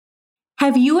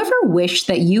Have you ever wished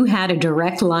that you had a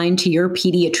direct line to your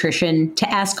pediatrician to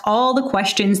ask all the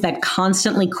questions that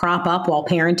constantly crop up while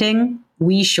parenting?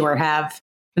 We sure have.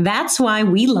 That's why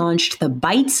we launched the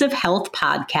Bites of Health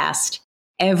podcast.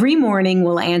 Every morning,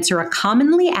 we'll answer a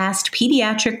commonly asked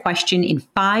pediatric question in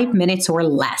 5 minutes or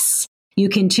less. You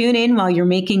can tune in while you're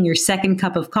making your second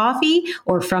cup of coffee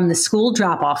or from the school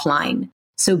drop-off line.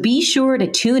 So be sure to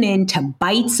tune in to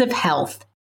Bites of Health,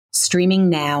 streaming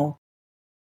now.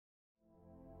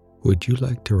 Would you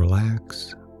like to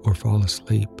relax or fall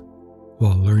asleep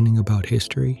while learning about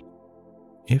history?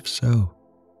 If so,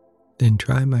 then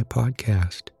try my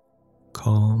podcast,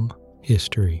 Calm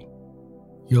History.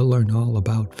 You'll learn all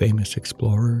about famous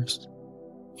explorers,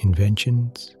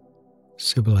 inventions,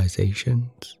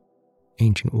 civilizations,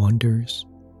 ancient wonders,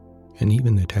 and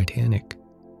even the Titanic.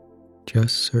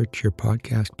 Just search your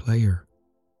podcast player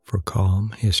for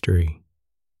Calm History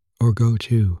or go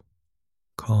to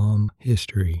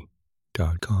calmhistory.com.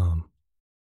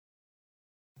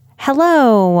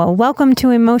 Hello, welcome to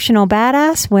Emotional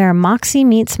Badass, where Moxie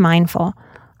meets Mindful.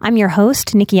 I'm your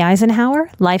host, Nikki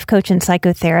Eisenhower, life coach and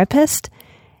psychotherapist.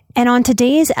 And on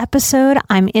today's episode,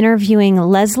 I'm interviewing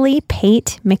Leslie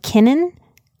Pate McKinnon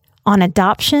on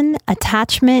adoption,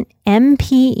 attachment,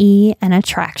 MPE, and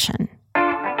attraction.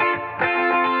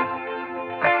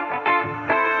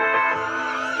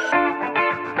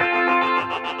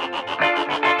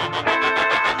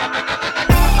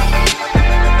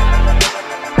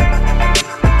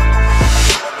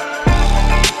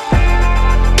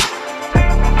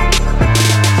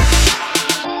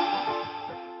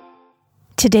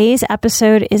 Today's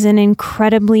episode is an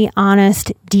incredibly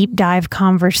honest, deep dive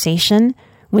conversation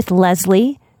with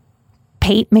Leslie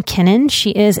Pate McKinnon.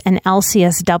 She is an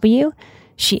LCSW.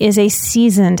 She is a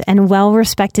seasoned and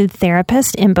well-respected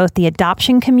therapist in both the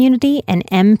adoption community and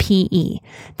MPE.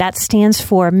 That stands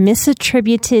for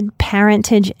Misattributed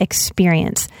Parentage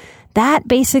Experience. That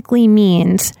basically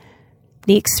means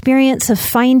the experience of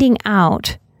finding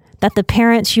out that the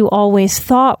parents you always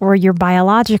thought were your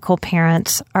biological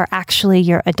parents are actually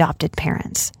your adopted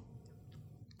parents.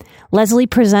 Leslie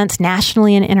presents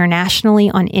nationally and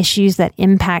internationally on issues that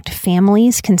impact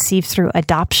families conceived through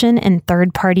adoption and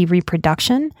third-party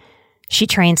reproduction. She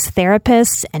trains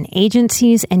therapists and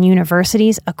agencies and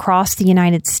universities across the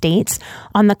United States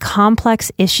on the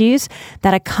complex issues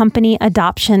that accompany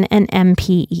adoption and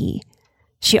MPE.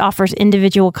 She offers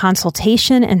individual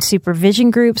consultation and supervision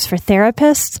groups for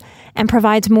therapists and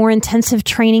provides more intensive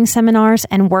training seminars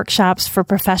and workshops for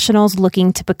professionals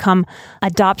looking to become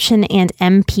adoption and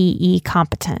MPE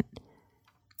competent.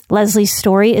 Leslie's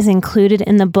story is included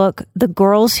in the book The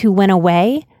Girls Who Went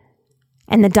Away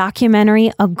and the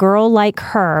documentary A Girl Like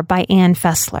Her by Ann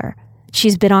Fessler.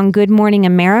 She's been on Good Morning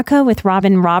America with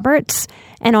Robin Roberts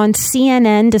and on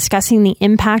CNN discussing the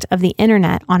impact of the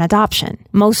internet on adoption.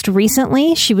 Most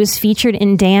recently, she was featured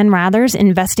in Dan Rather's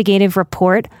investigative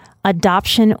report,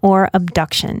 Adoption or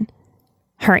Abduction.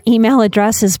 Her email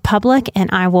address is public, and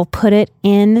I will put it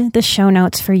in the show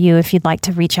notes for you if you'd like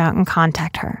to reach out and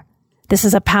contact her. This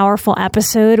is a powerful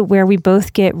episode where we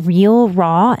both get real,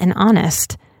 raw, and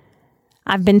honest.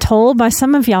 I've been told by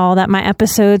some of y'all that my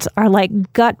episodes are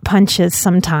like gut punches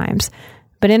sometimes,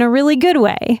 but in a really good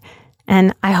way.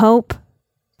 And I hope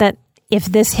that if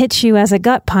this hits you as a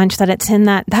gut punch, that it's in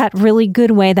that really good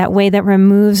way that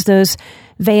removes those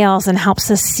veils and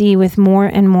helps us see with more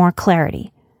and more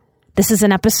clarity. This is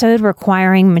an episode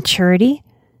requiring maturity,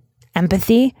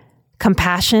 empathy,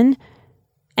 compassion,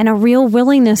 and a real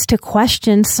willingness to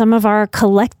question some of our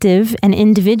collective and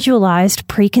individualized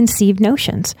preconceived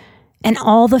notions and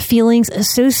all the feelings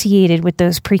associated with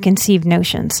those preconceived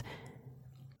notions.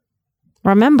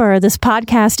 Remember, this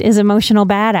podcast is Emotional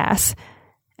Badass,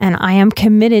 and I am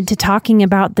committed to talking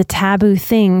about the taboo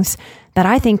things that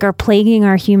I think are plaguing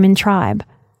our human tribe.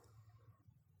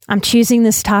 I'm choosing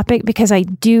this topic because I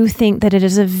do think that it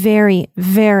is a very,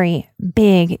 very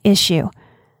big issue.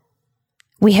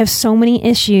 We have so many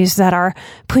issues that are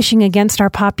pushing against our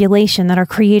population that are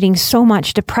creating so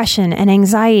much depression and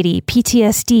anxiety,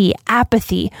 PTSD,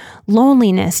 apathy,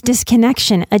 loneliness,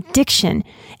 disconnection, addiction,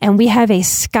 and we have a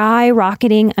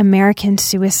skyrocketing American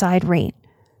suicide rate.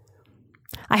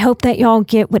 I hope that y'all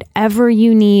get whatever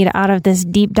you need out of this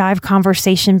deep dive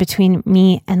conversation between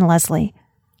me and Leslie.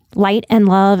 Light and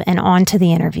love, and on to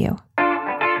the interview.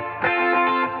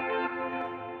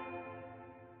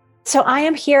 So I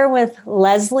am here with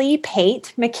Leslie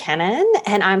Pate McKinnon,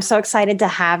 and I'm so excited to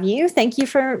have you. Thank you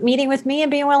for meeting with me and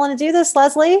being willing to do this,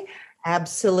 Leslie.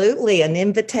 Absolutely. An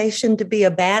invitation to be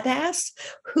a badass.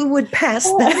 Who would pass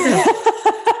that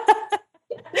up?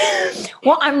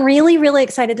 Well, I'm really, really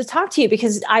excited to talk to you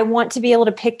because I want to be able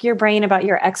to pick your brain about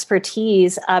your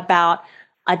expertise about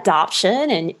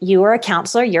adoption. And you are a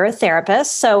counselor, you're a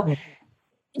therapist. So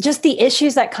just the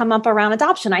issues that come up around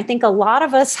adoption. I think a lot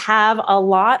of us have a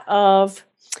lot of,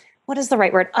 what is the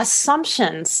right word?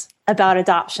 Assumptions about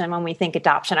adoption when we think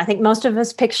adoption. I think most of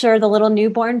us picture the little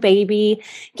newborn baby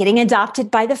getting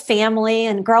adopted by the family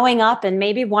and growing up and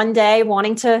maybe one day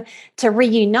wanting to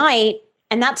reunite.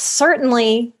 And that's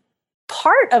certainly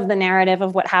part of the narrative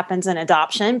of what happens in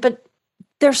adoption, but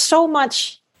there's so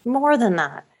much more than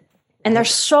that. And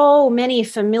there's so many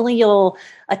familial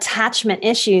attachment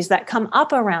issues that come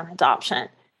up around adoption.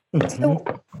 So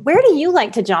where do you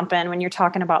like to jump in when you're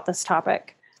talking about this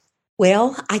topic?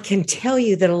 Well, I can tell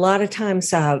you that a lot of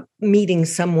times meeting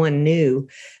someone new,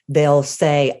 they'll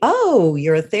say, oh,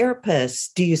 you're a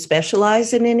therapist. Do you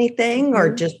specialize in anything?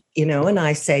 Or just, and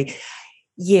I say,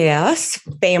 yes,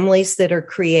 families that are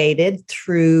created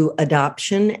through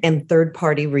adoption and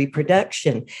third-party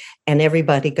reproduction. And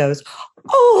everybody goes,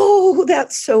 oh,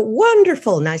 that's so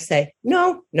wonderful. And I say,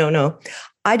 no.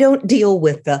 I don't deal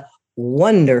with the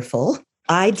wonderful.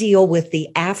 I deal with the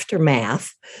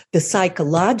aftermath, the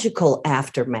psychological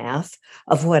aftermath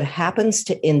of what happens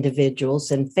to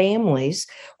individuals and families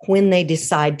when they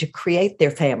decide to create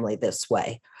their family this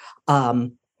way.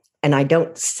 And I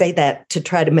don't say that to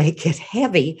try to make it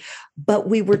heavy, but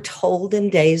we were told in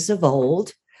days of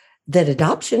old that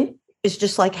adoption is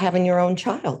just like having your own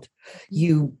child.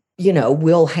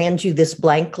 We'll hand you this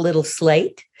blank little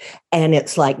slate, and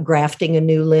it's like grafting a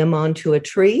new limb onto a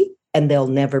tree, and they'll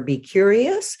never be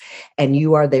curious, and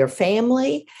you are their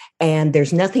family, and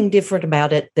there's nothing different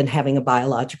about it than having a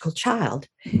biological child.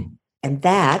 And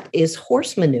that is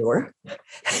horse manure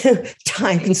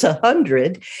times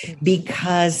 100,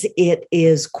 because it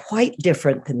is quite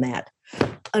different than that.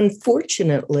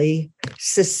 Unfortunately,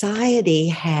 society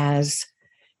has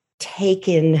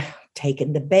taken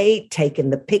the bait, taken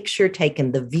the picture,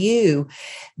 taken the view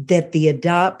that the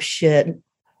adoption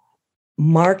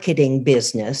marketing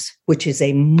business, which is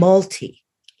a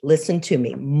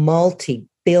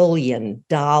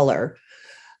multi-billion-dollar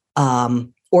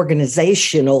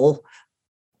organizational,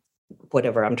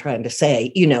 whatever I'm trying to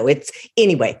say,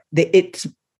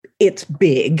 it's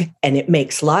big and it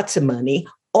makes lots of money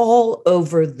all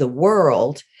over the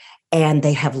world, and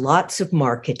they have lots of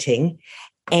marketing,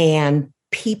 and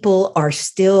people are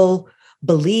still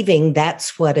believing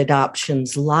that's what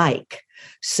adoption's like.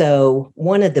 So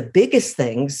one of the biggest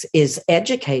things is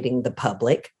educating the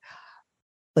public.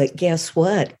 But guess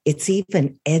what? It's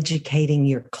even educating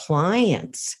your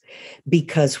clients,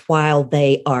 because while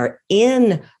they are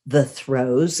in the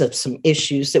throes of some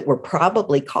issues that were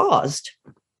probably caused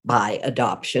by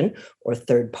adoption or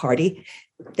third party,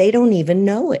 they don't even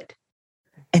know it.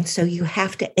 And so you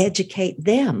have to educate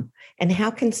them. And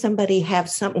how can somebody have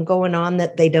something going on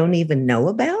that they don't even know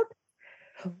about?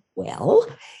 Well,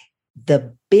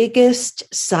 the biggest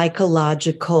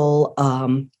psychological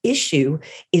issue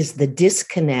is the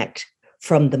disconnect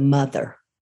from the mother.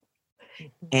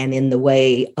 And in the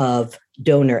way of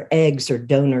donor eggs or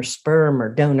donor sperm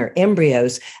or donor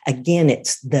embryos, again,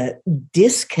 it's the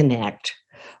disconnect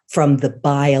from the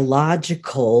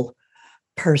biological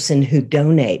person who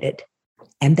donated.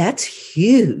 And that's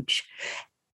huge.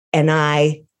 And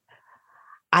I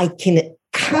can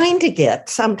kind of get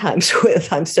sometimes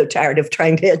I'm so tired of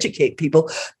trying to educate people,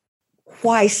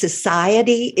 why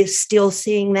society is still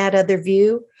seeing that other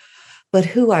view. But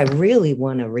who I really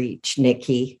want to reach,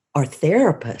 Nikki, are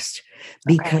therapists,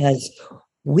 because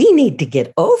we need to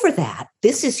get over that.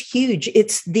 This is huge.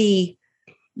 It's the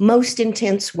most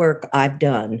intense work I've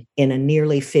done in a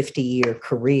nearly 50-year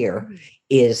career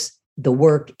is the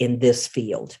work in this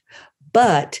field.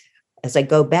 But as I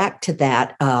go back to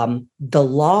that, the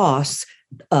loss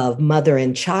of mother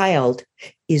and child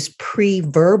is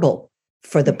pre-verbal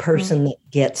for the person that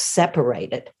gets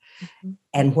separated.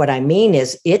 And what I mean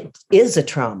is it is a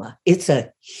trauma. It's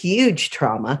a huge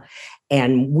trauma.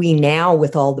 And we now,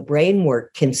 with all the brain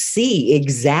work, can see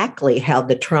exactly how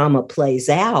the trauma plays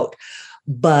out.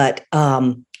 But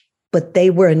they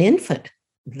were an infant.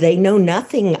 They know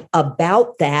nothing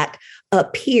about that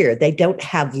up here. They don't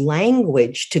have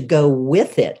language to go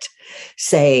with it,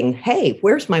 saying, hey,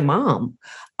 where's my mom?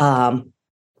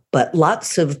 But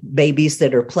lots of babies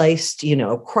that are placed,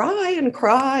 cry and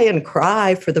cry and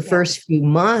cry for the first few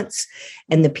months.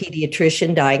 And the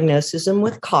pediatrician diagnoses them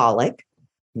with colic.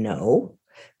 No,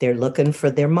 they're looking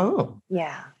for their mom.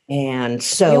 Yeah. And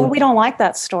so we don't like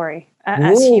that story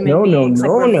as human beings.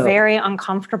 We're very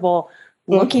uncomfortable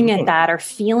looking at that or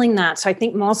feeling that. So I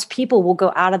think most people will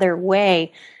go out of their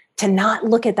way to not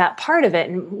look at that part of it.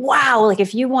 And wow, like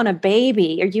if you want a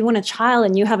baby or you want a child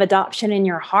and you have adoption in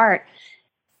your heart,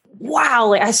 wow,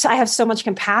 like I have so much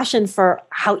compassion for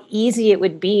how easy it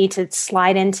would be to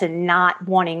slide into not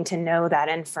wanting to know that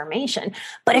information.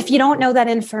 But if you don't know that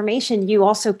information, you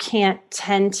also can't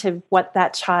tend to what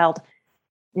that child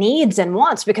needs and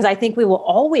wants, because I think we will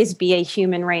always be a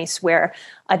human race where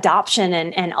adoption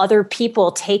and other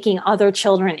people taking other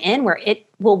children in, where it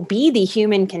will be the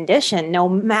human condition no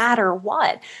matter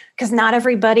what, because not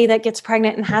everybody that gets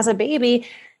pregnant and has a baby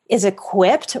is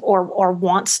equipped or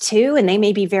wants to, and they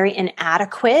may be very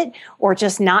inadequate or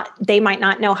just not, they might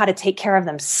not know how to take care of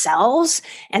themselves.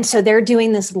 And so they're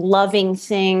doing this loving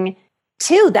thing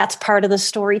too. That's part of the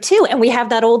story too. And we have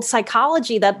that old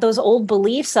psychology, that those old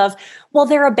beliefs of, well,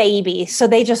 they're a baby, so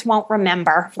they just won't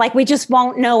remember. Like we just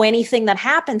won't know anything that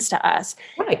happens to us.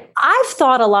 Right. I've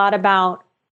thought a lot about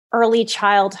early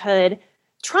childhood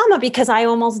trauma because I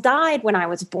almost died when I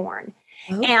was born.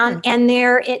 Okay. And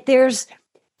there's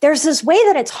this way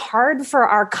that it's hard for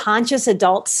our conscious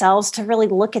adult selves to really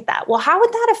look at that. Well, how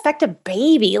would that affect a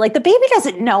baby? Like the baby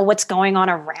doesn't know what's going on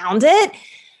around it,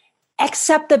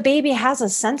 except the baby has a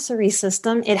sensory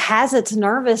system. It has its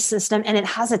nervous system and it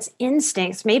has its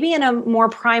instincts, maybe in a more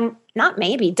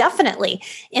definitely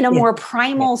in a more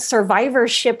primal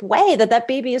survivorship way that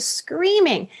baby is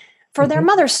screaming for their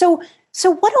mother. So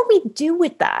what do we do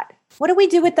with that? What do we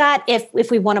do with that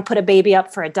if we want to put a baby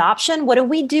up for adoption? What do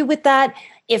we do with that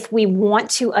if we want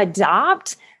to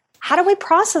adopt? How do we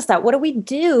process that? What do we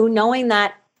do knowing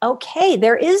that, okay,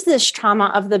 there is this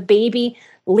trauma of the baby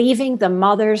leaving the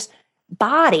mother's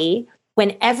body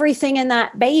when everything in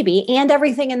that baby and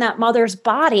everything in that mother's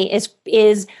body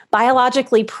is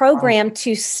biologically programmed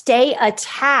to stay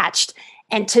attached,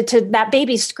 and to that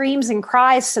baby screams and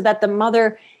cries so that the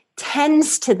mother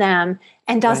tends to them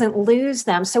and doesn't lose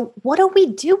them. So what do we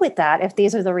do with that if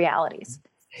these are the realities?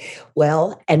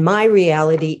 Well, and my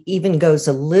reality even goes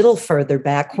a little further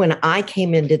back. When I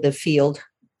came into the field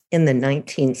in the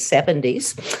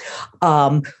 1970s,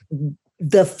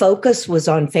 the focus was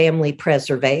on family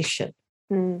preservation.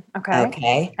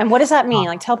 Okay. And what does that mean?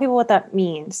 Like, tell people what that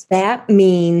means. That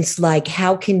means, like,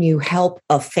 how can you help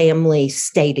a family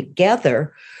stay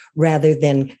together rather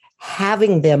than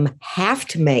having them have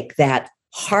to make that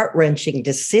heart-wrenching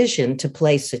decision to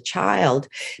place a child,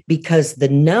 because the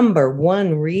number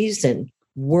one reason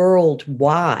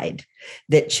worldwide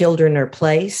that children are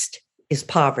placed is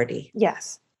poverty.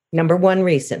 Yes. Number one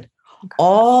reason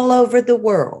all over the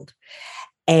world,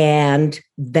 and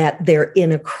that they're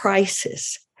in a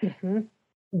crisis.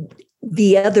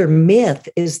 The other myth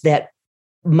is that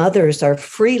mothers are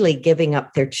freely giving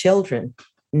up their children.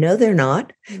 No, they're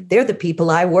not. They're the people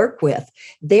I work with.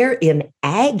 They're in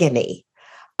agony,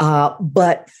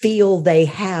 but feel they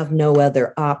have no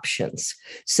other options.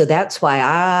 So that's why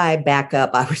I back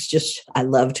up. I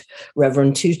loved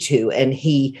Reverend Tutu, and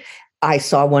I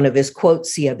saw one of his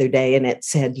quotes the other day, and it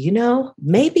said,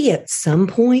 maybe at some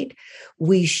point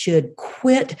we should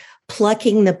quit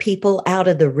plucking the people out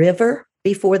of the river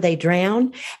before they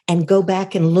drown and go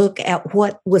back and look at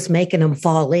what was making them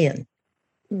fall in.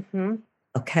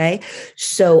 Okay.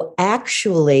 So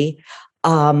actually,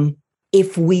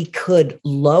 if we could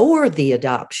lower the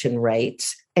adoption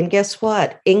rates, and guess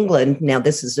what? England, now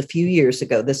this is a few years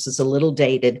ago, this is a little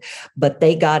dated, but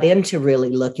they got into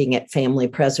really looking at family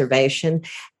preservation,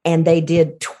 and they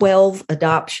did 12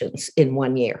 adoptions in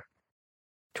 1 year.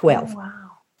 12. Oh,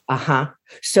 wow.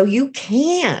 So you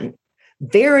can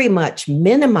very much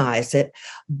minimize it,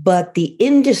 but the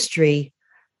industry,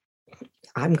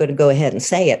 I'm going to go ahead and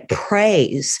say it,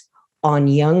 preys on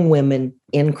young women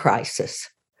in crisis.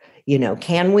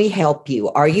 Can we help you?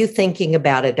 Are you thinking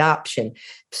about adoption?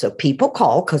 So people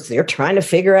call because they're trying to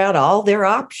figure out all their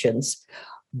options.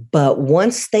 But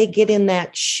once they get in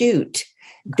that chute,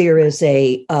 there is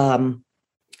a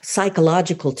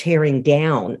psychological tearing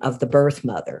down of the birth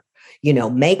mother.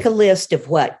 Make a list of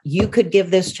what you could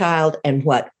give this child and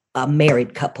what a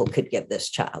married couple could give this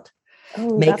child.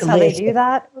 Oh, that's how they do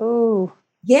that? Oh,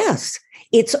 yes.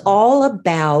 It's all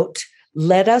about,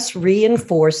 let us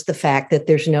reinforce the fact that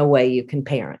there's no way you can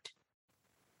parent.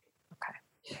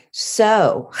 Okay.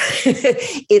 So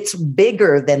it's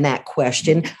bigger than that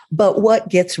question. But what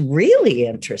gets really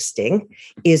interesting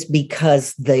is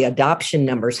because the adoption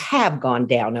numbers have gone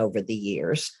down over the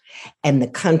years, and the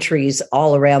countries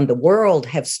all around the world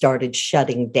have started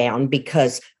shutting down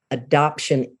because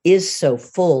adoption is so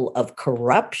full of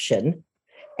corruption.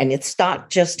 And it's not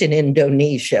just in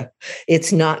Indonesia.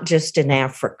 It's not just in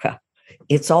Africa.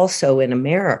 It's also in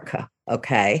America,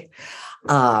 okay?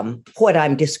 What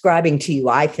I'm describing to you,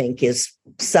 I think, is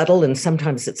subtle, and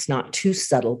sometimes it's not too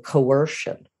subtle,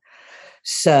 coercion.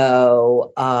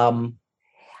 So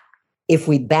if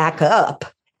we back up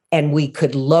and we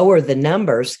could lower the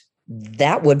numbers,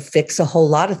 that would fix a whole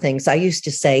lot of things. I used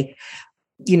to say,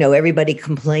 everybody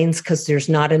complains because there's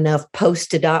not enough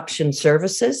post-adoption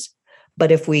services.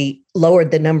 But if we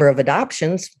lowered the number of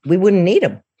adoptions, we wouldn't need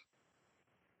them.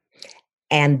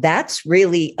 And that's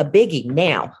really a biggie.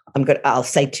 Now, I'll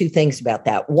say two things about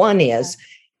that. One is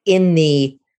in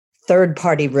the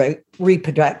third-party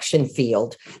reproduction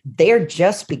field, they're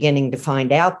just beginning to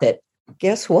find out that,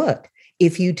 guess what?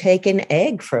 If you take an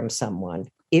egg from someone,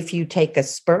 if you take a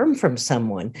sperm from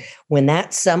someone, when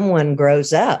that someone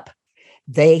grows up,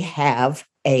 they have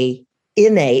a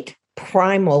innate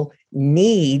primal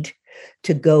need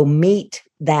to go meet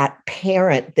that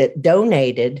parent that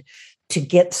donated to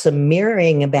get some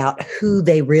mirroring about who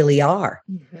they really are.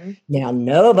 Mm-hmm. Now,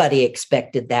 nobody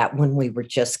expected that when we were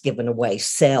just giving away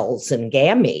cells and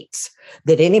gametes,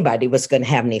 that anybody was going to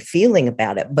have any feeling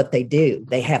about it, but they do.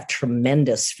 They have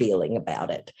tremendous feeling about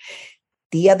it.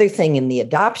 The other thing in the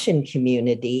adoption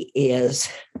community is,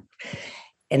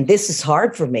 and this is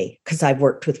hard for me because I've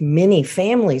worked with many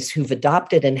families who've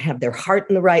adopted and have their heart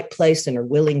in the right place and are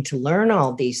willing to learn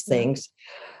all these things.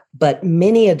 But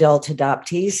many adult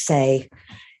adoptees say,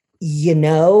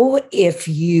 if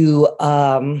you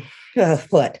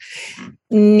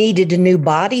needed a new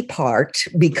body part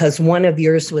because one of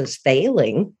yours was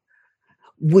failing,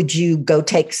 would you go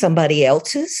take somebody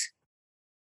else's?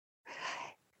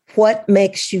 What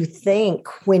makes you think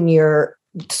when you're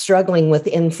struggling with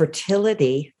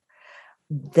infertility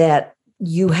that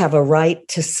you have a right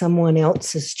to someone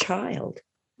else's child?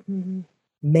 Mm-hmm.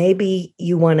 Maybe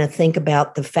you want to think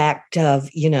about the fact of,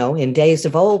 in days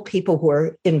of old, people who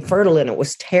were infertile and it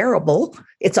was terrible.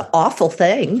 It's an awful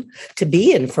thing to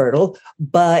be infertile,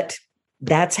 but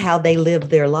that's how they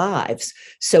lived their lives.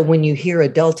 So when you hear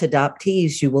adult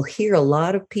adoptees, you will hear a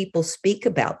lot of people speak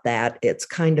about that. It's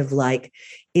kind of like,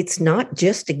 it's not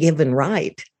just a given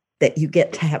right that you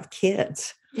get to have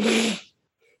kids.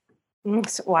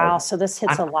 Wow. So this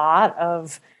hits a lot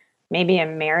of maybe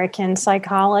American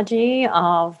psychology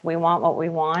of we want what we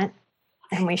want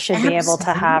and we should be able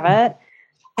to have it.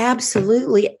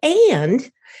 Absolutely.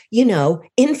 And,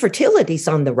 infertility is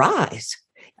on the rise.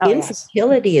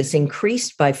 Infertility is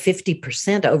increased by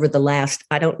 50% over the last,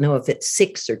 I don't know if it's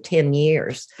 6 or 10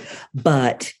 years,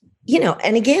 but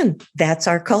and again, that's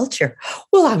our culture.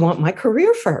 Well, I want my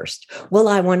career first. Well,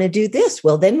 I want to do this.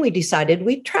 Well, then we decided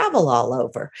we'd travel all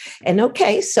over. And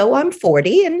okay, so I'm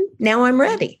 40 and now I'm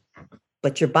ready.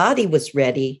 But your body was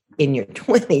ready in your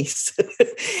 20s.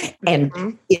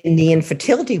 And in the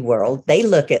infertility world, they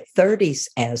look at 30s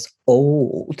as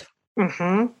old.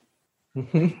 Mm-hmm.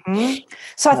 Mm-hmm.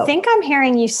 So I think I'm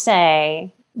hearing you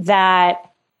say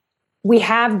that we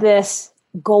have this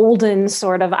golden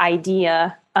sort of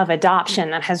idea of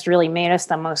adoption that has really made us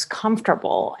the most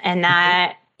comfortable. And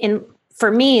that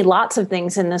for me, lots of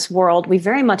things in this world, we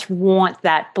very much want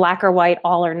that black or white,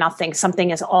 all or nothing.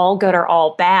 Something is all good or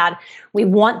all bad. We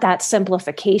want that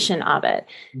simplification of it.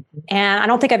 Mm-hmm. And I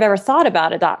don't think I've ever thought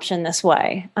about adoption this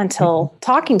way until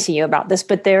talking to you about this,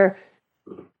 but there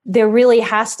really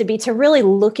has to be, to really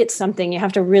look at something, you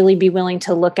have to really be willing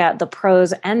to look at the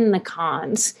pros and the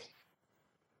cons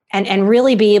and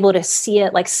really be able to see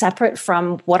it like separate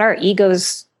from what our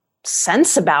egos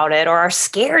sense about it or are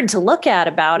scared to look at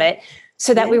about it,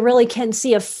 so that we really can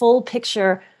see a full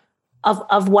picture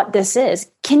of what this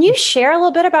is. Can you share a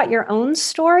little bit about your own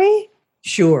story?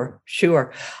 Sure.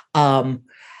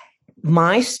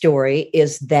 My story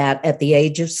is that at the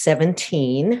age of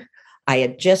 17, I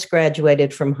had just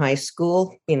graduated from high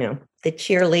school, the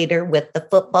cheerleader with the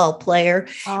football player.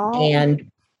 Oh.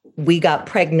 And we got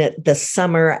pregnant the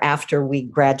summer after we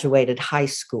graduated high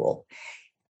school.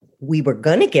 We were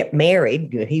going to get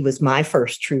married. He was my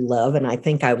first true love, and I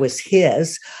think I was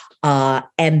his.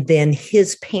 And then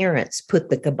his parents put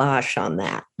the kibosh on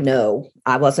that. No,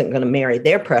 I wasn't going to marry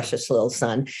their precious little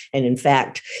son. And in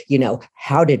fact,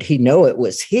 how did he know it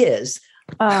was his?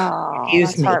 Oh,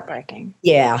 that's heartbreaking.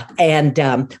 Yeah.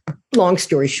 And long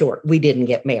story short, we didn't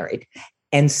get married.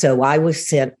 And so I was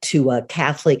sent to a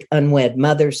Catholic unwed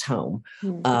mother's home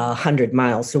 100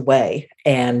 miles away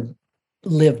and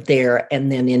lived there,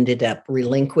 and then ended up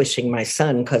relinquishing my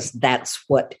son because that's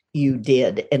what you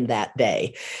did in that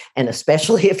day. And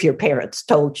especially if your parents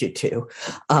told you to,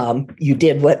 you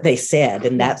did what they said.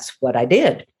 And that's what I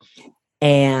did.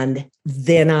 And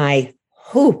then I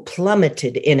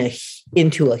plummeted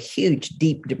into a huge,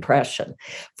 deep depression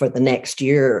for the next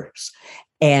years.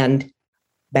 And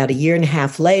about a year and a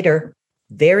half later,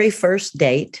 very first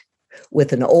date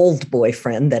with an old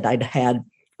boyfriend that I'd had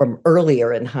from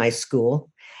earlier in high school.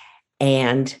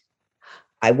 And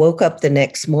I woke up the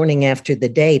next morning after the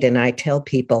date, and I tell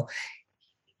people,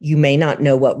 you may not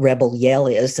know what Rebel Yell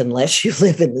is unless you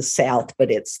live in the South, but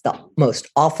it's the most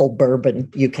awful bourbon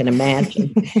you can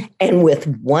imagine. And with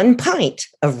 1 pint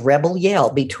of Rebel Yell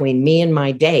between me and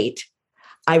my date,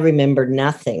 I remember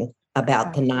nothing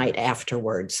about the night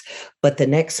afterwards. But the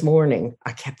next morning,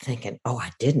 I kept thinking, oh, I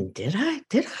didn't, did I?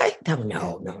 Did I?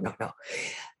 No.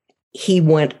 He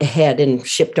went ahead and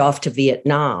shipped off to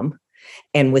Vietnam.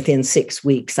 And within 6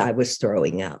 weeks, I was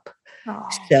throwing up. Oh.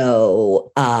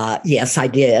 So, yes, I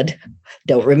did.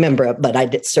 Don't remember it, but I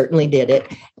certainly did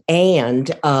it.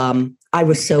 And I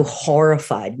was so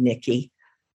horrified, Nikki,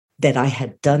 that I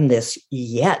had done this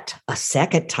yet a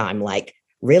second time. Like,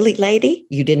 really, lady?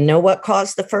 You didn't know what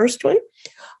caused the first one?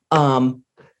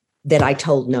 That I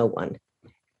told no one.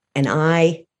 And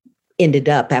I ended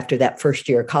up, after that first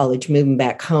year of college, moving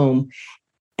back home.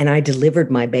 And I delivered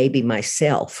my baby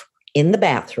myself in the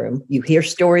bathroom. You hear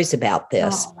stories about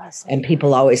this, and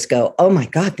people always go, oh my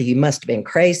God, you must have been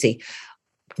crazy.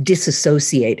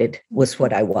 Disassociated was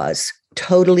what I was.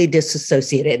 Totally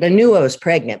disassociated. I knew I was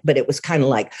pregnant, but it was kind of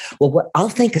like, well, I'll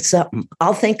think of something.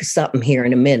 I'll think of something here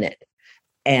in a minute.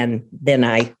 And then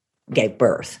I gave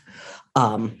birth.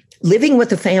 Living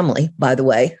with a family, by the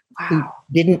way, who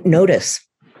didn't notice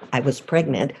I was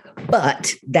pregnant,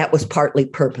 but that was partly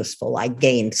purposeful. I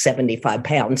gained 75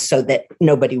 pounds so that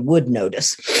nobody would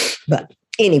notice. But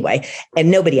anyway, and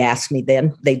nobody asked me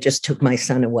then. They just took my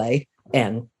son away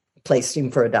and placed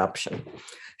him for adoption.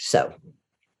 So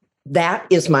that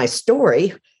is my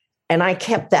story. And I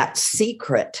kept that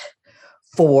secret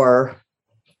for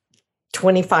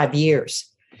 25 years.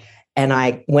 And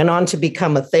I went on to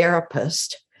become a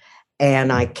therapist.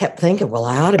 And I kept thinking, well,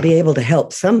 I ought to be able to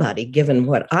help somebody given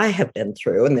what I have been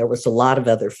through. And there was a lot of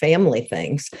other family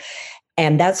things.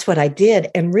 And that's what I did.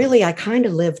 And really, I kind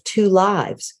of lived 2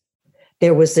 lives.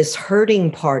 There was this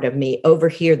hurting part of me over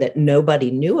here that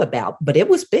nobody knew about, but it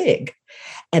was big.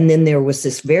 And then there was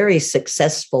this very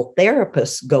successful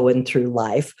therapist going through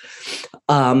life.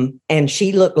 And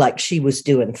she looked like she was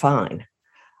doing fine.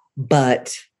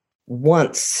 But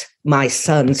once my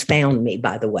sons found me,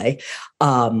 by the way,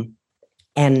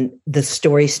 and the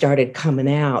story started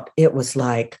coming out, it was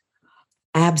like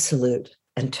absolute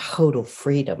and total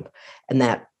freedom. And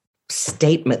that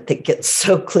statement that gets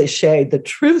so cliche, the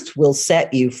truth will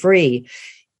set you free,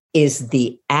 is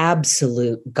the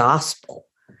absolute gospel,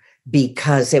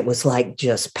 because it was like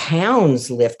just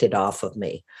pounds lifted off of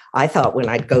me. I thought when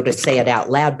I'd go to say it out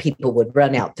loud, people would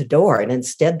run out the door. And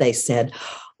instead they said,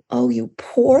 oh, you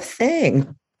poor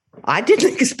thing. I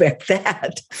didn't expect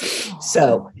that.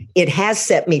 So it has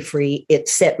set me free. It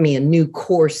set me a new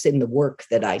course in the work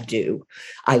that I do.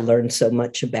 I learned so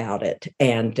much about it.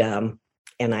 And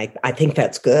I think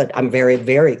that's good. I'm very,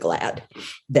 very glad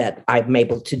that I'm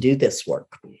able to do this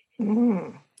work.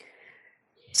 Mm.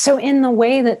 So in the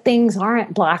way that things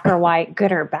aren't black or white,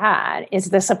 good or bad, is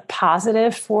this a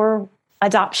positive for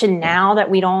adoption now that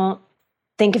we don't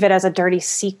think of it as a dirty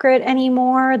secret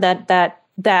anymore?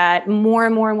 That more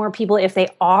and more people, if they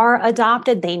are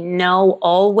adopted, they know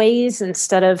always,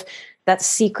 instead of that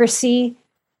secrecy,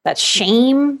 that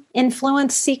shame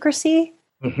influenced secrecy?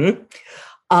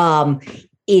 Mm-hmm.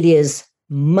 It is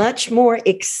much more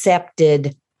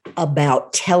accepted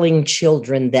about telling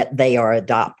children that they are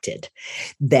adopted,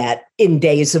 that in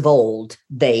days of old,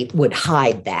 they would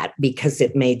hide that because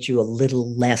it made you a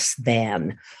little less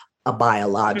than a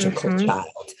biological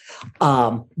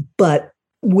child. But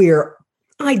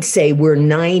I'd say we're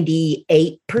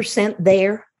 98%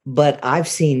 there, but I've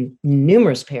seen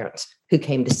numerous parents who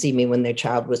came to see me when their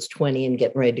child was 20 and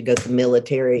getting ready to go to the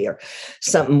military or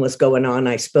something was going on.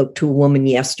 I spoke to a woman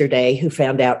yesterday who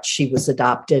found out she was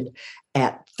adopted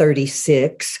at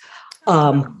 36.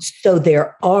 So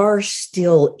there are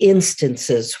still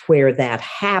instances where that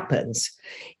happens.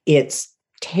 It's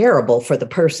terrible for the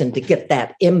person to get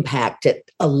that impact at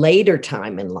a later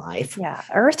time in life. Yeah,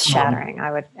 earth-shattering,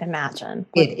 I would imagine.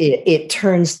 It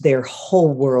turns their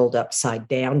whole world upside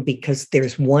down, because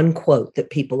there's one quote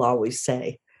that people always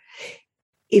say: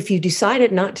 if you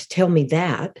decided not to tell me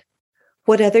that,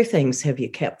 what other things have you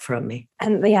kept from me?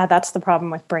 And yeah, that's the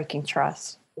problem with breaking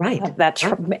trust. Right.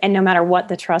 And no matter what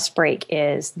the trust break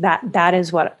is, that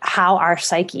is how our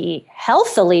psyche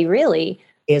healthily really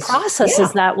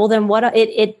processes that. Well, then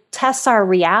it tests our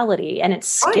reality, and it's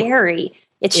scary. Right.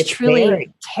 It's truly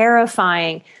very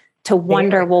terrifying to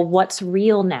wonder, well, what's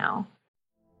real now?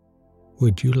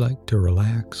 Would you like to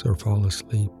relax or fall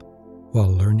asleep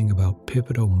while learning about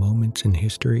pivotal moments in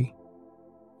history?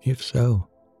 If so,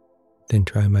 then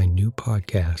try my new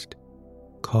podcast,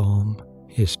 Calm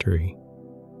History.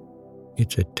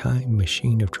 It's a time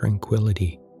machine of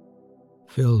tranquility,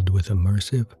 filled with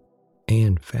immersive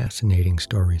and fascinating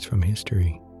stories from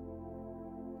history.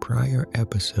 Prior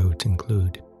episodes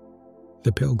include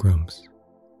The Pilgrims,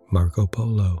 Marco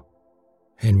Polo,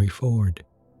 Henry Ford,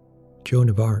 Joan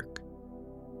of Arc,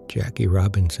 Jackie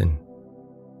Robinson,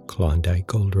 Klondike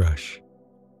Gold Rush,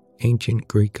 Ancient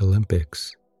Greek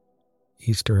Olympics,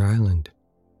 Easter Island,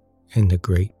 and the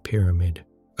Great Pyramid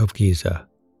of Giza.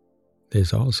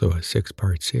 There's also a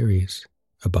 6-part series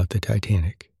about the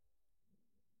Titanic.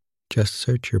 Just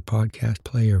search your podcast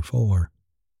player for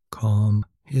Calm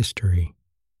History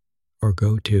or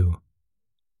go to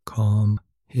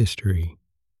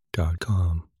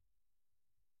calmhistory.com.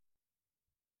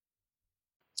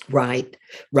 Right.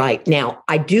 Now,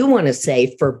 I do want to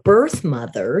say for birth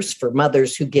mothers, for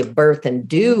mothers who give birth and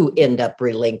do end up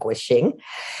relinquishing,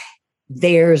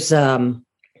 there's, we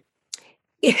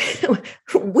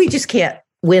just can't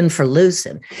win for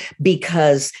losing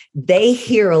because they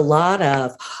hear a lot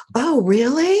of, oh,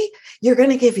 really? You're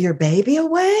going to give your baby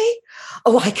away?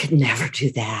 Oh, I could never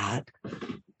do that.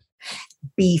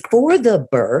 Before the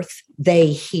birth, they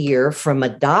hear from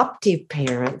adoptive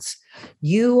parents,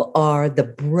 you are the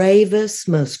bravest,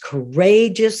 most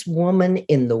courageous woman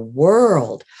in the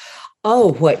world.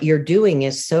 Oh, what you're doing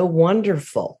is so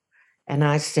wonderful. And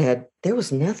I said, there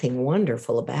was nothing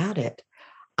wonderful about it.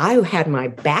 I had my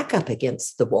back up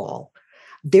against the wall.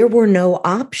 There were no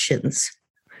options.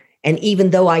 And even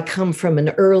though I come from an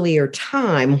earlier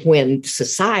time when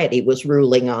society was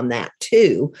ruling on that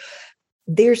too,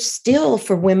 there's still,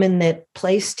 for women that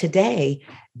place today,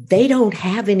 they don't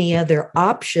have any other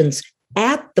options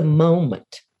at the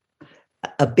moment.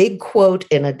 A big quote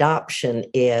in adoption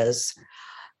is,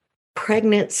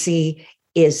 pregnancy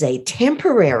is a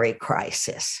temporary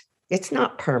crisis. It's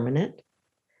not permanent.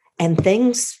 And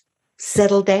things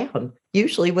settle down,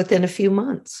 usually within a few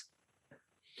months.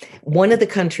 One of the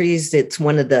countries, it's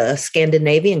one of the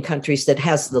Scandinavian countries that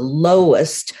has the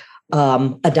lowest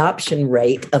adoption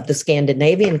rate of the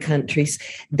Scandinavian countries.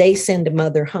 They send a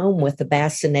mother home with a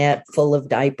bassinet full of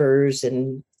diapers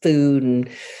and food and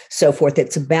so forth.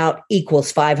 It's about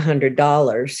equals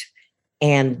 $500,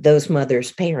 and those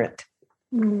mothers parent.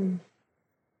 Mm.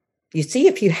 You see,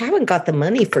 if you haven't got the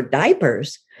money for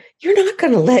diapers, you're not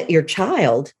going to let your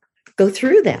child go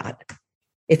through that.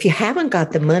 If you haven't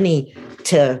got the money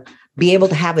to be able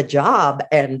to have a job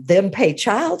and then pay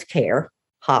childcare,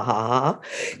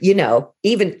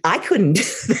 even I couldn't do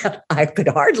that. I could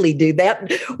hardly do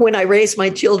that when I raised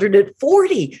my children at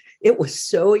 40. It was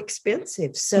so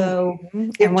expensive. So,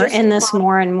 and we're in this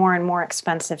more and more and more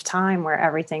expensive time where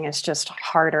everything is just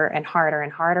harder and harder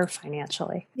and harder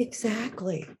financially.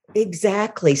 Exactly.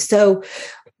 So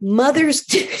mothers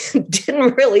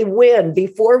didn't really win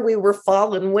before we were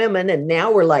fallen women. And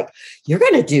now we're like, you're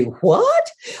going to do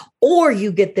what? Or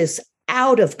you get this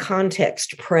out of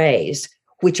context praise,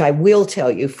 which I will tell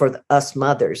you for us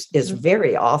mothers is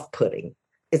very off-putting.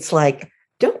 It's like,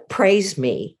 don't praise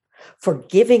me for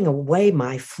giving away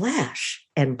my flesh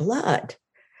and blood.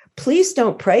 Please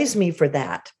don't praise me for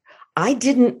that. I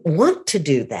didn't want to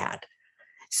do that.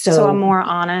 So a more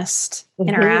honest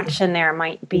interaction there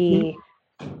might be,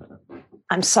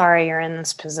 I'm sorry you're in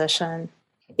this position.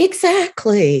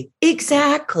 Exactly.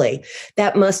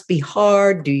 That must be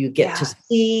hard. Do you get to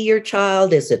see your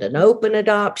child? Is it an open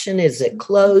adoption? Is it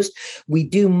closed? We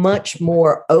do much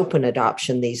more open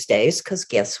adoption these days because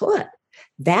guess what?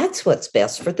 That's what's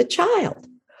best for the child.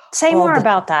 Say more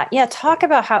about that. Yeah, talk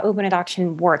about how open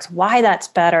adoption works, why that's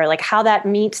better, like how that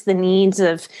meets the needs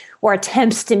of, or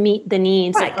attempts to meet the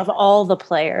needs of all the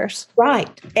players. Right.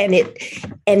 And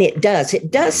it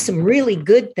does some really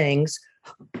good things.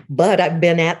 But I've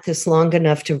been at this long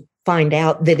enough to find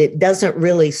out that it doesn't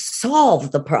really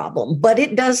solve the problem, but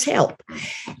it does help.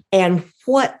 And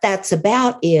what that's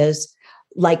about is,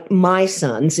 like my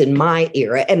sons in my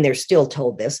era, and they're still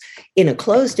told this, in a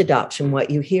closed adoption, what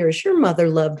you hear is your mother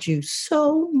loved you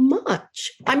so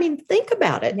much. I mean, think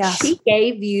about it. Yes. She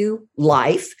gave you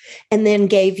life and then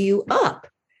gave you up.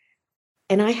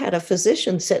 And I had a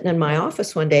physician sitting in my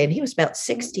office one day, and he was about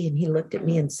 60, and he looked at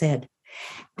me and said,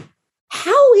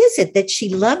 how is it that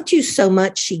she loved you so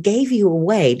much she gave you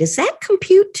away? Does that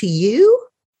compute to you?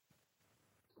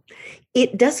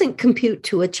 It doesn't compute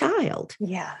to a child.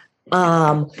 Yeah.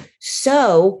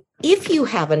 So if you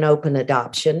have an open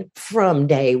adoption from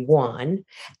day one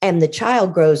and the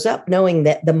child grows up knowing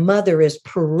that the mother is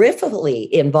peripherally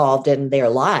involved in their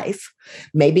life,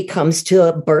 maybe comes to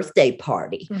a birthday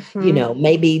party,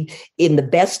 maybe in the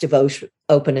best of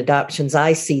open adoptions,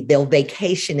 I see they'll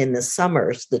vacation in the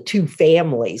summers, the two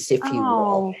families, if you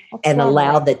will, and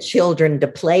allow the children to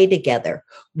play together.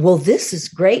 Well, this is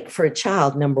great for a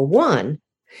child. Number one,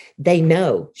 they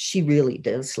know she really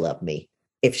does love me.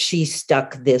 If she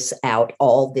stuck this out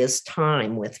all this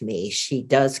time with me, she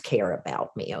does care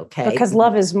about me. Okay. Because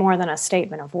love is more than a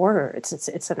statement of words.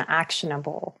 It's an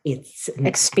actionable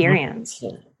experience.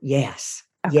 Yes.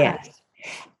 Okay. Yes.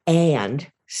 And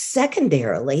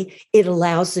secondarily, it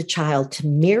allows the child to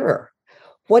mirror.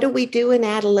 What do we do in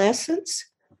adolescence?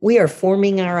 We are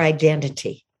forming our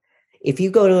identity. If you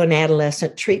go to an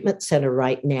adolescent treatment center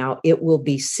right now, it will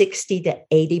be 60 to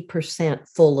 80%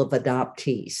 full of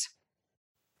adoptees.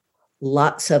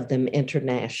 Lots of them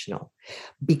international.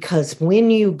 Because when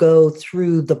you go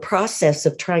through the process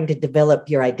of trying to develop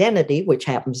your identity, which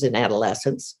happens in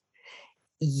adolescence,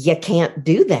 you can't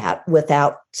do that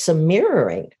without some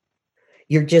mirroring.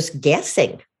 You're just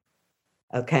guessing.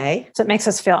 Okay? So it makes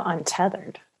us feel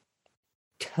untethered.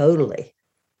 Totally.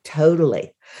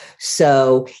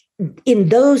 So in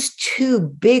those two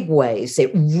big ways,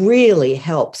 it really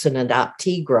helps an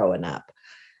adoptee growing up.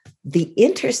 The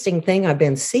interesting thing I've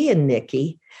been seeing,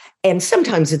 Nikki, and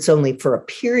sometimes it's only for a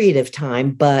period of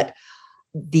time, but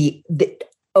the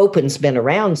open's been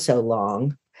around so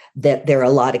long that there are a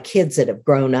lot of kids that have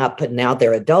grown up and now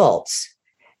they're adults.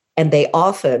 And they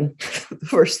often, the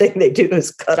first thing they do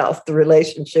is cut off the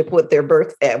relationship with their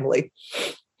birth family.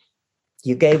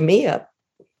 You gave me up.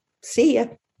 See ya.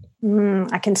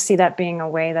 I can see that being a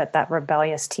way that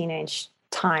rebellious teenage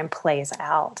time plays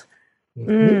out.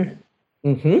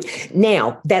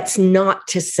 Now, that's not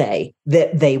to say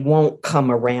that they won't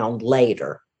come around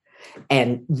later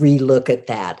and relook at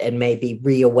that and maybe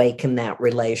reawaken that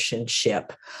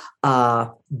relationship.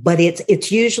 But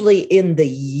it's usually in the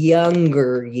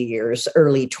younger years,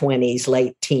 early 20s,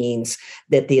 late teens,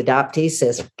 that the adoptee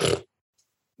says,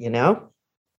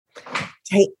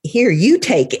 you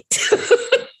take it.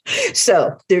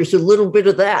 So there's a little bit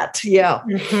of that. Yeah.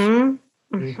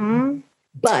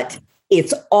 But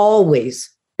it's always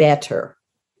better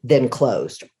than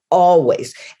closed,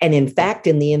 always. And in fact,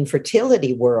 in the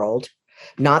infertility world,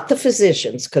 not the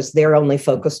physicians, because they're only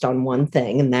focused on one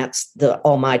thing, and that's the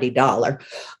almighty dollar,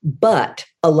 but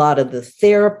a lot of the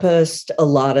therapists, a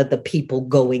lot of the people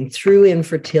going through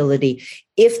infertility,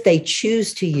 if they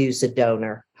choose to use a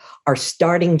donor, are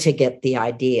starting to get the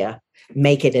idea,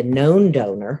 make it a known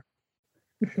donor,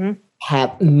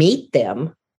 meet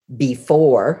them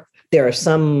before. There are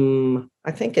some,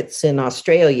 I think it's in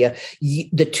Australia,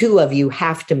 the two of you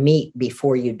have to meet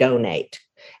before you donate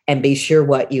and be sure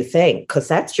what you think, because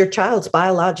that's your child's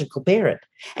biological parent.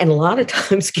 And a lot of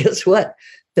times, guess what?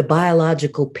 The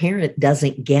biological parent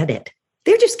doesn't get it.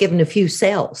 They're just given a few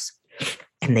cells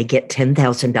and they get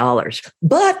 $10,000,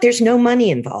 but there's no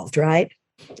money involved, right?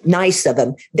 Nice of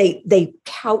them. They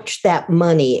couch that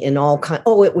money in all kinds.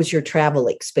 Oh, it was your travel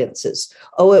expenses.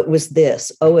 Oh, it was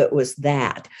this. Oh, it was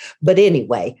that. But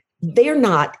anyway, they're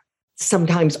not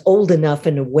sometimes old enough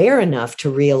and aware enough to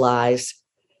realize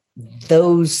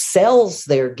those cells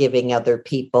they're giving other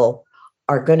people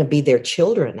are going to be their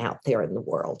children out there in the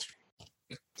world.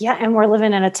 Yeah. And we're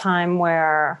living in a time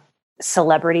where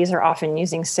celebrities are often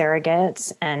using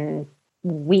surrogates, and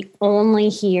we only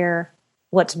hear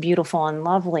what's beautiful and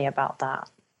lovely about that.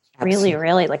 Absolutely.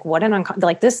 Really, like what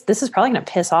this is probably going to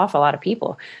piss off a lot of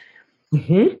people.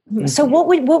 So what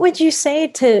would you say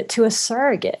to a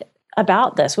surrogate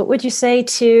about this? What would you say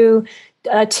to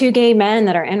two gay men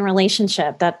that are in a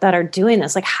relationship that are doing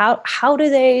this? Like how do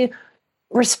they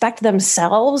respect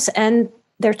themselves and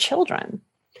their children?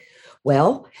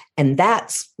 Well, and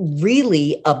that's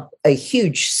really a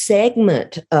huge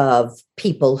segment of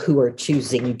people who are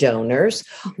choosing donors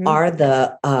are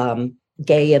the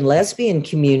gay and lesbian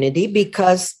community,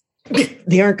 because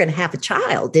they aren't going to have a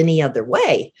child any other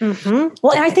way. Well,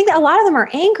 and I think that a lot of them are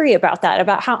angry about that,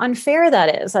 about how unfair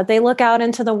that is, that they look out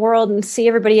into the world and see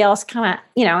everybody else kind of,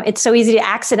 it's so easy to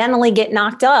accidentally get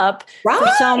knocked up for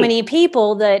so many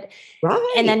people that,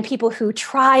 and then people who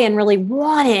try and really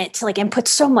want it, and put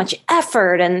so much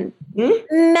effort and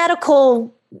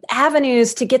medical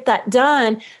avenues to get that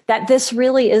done, that this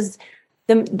really is,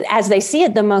 as they see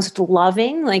it, the most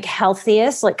loving,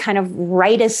 healthiest, kind of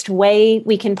rightest way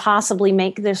we can possibly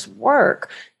make this work.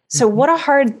 So what a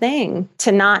hard thing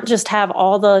to not just have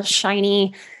all the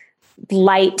shiny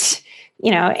light,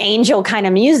 angel kind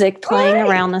of music playing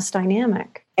around this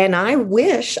dynamic. And I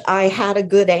wish I had a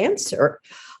good answer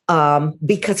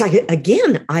because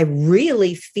I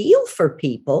really feel for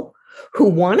people who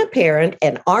want to parent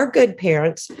and are good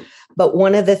parents. But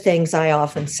one of the things I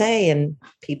often say, and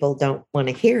people don't want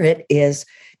to hear it, is,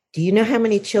 do you know how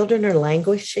many children are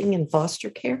languishing in foster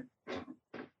care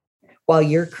while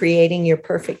you're creating your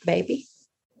perfect baby?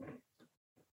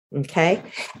 Okay.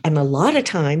 And a lot of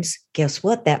times, guess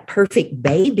what? That perfect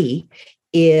baby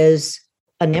is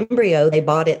an embryo they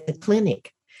bought at the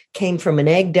clinic, came from an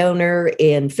egg donor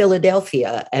in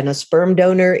Philadelphia and a sperm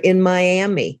donor in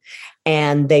Miami.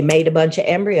 And they made a bunch of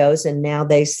embryos and now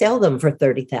they sell them for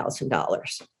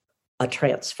 $30,000 a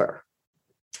transfer.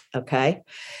 Okay.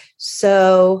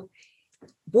 So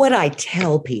what I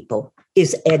tell people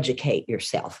is educate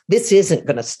yourself. This isn't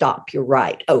going to stop your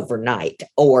right overnight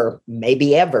or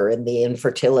maybe ever in the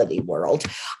infertility world.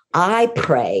 I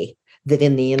pray that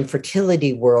in the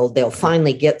infertility world, they'll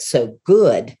finally get so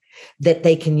good that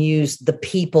they can use the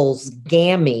people's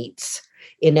gametes.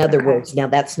 In other words, now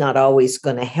that's not always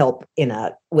going to help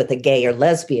with a gay or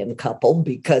lesbian couple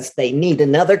because they need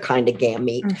another kind of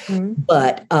gamete. Mm-hmm.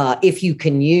 But if you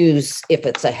can use, if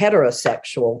it's a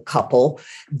heterosexual couple,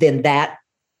 then that,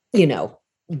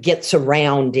 gets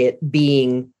around it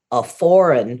being a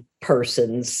foreign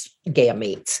person's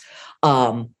gametes.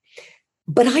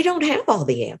 But I don't have all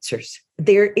the answers.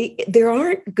 There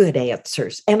aren't good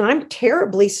answers. And I'm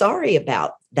terribly sorry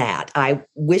about that. I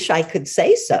wish I could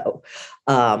say so.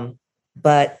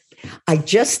 But I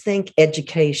just think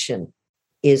education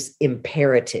is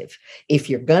imperative. If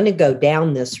you're going to go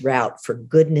down this route, for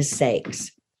goodness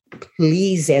sakes,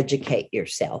 please educate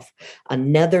yourself.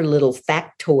 Another little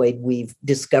factoid we've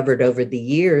discovered over the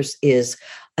years is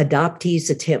adoptees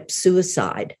attempt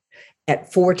suicide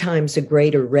at 4 times a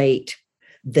greater rate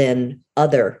than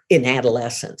other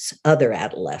adolescents.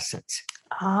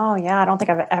 Oh, yeah. I don't think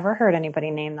I've ever heard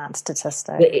anybody name that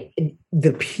statistic.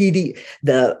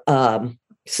 The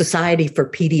Society for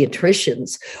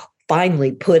Pediatricians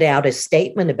finally put out a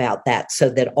statement about that so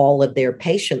that all of their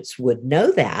patients would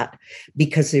know that,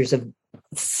 because there's a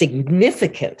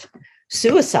significant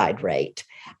suicide rate.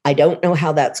 I don't know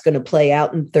how that's going to play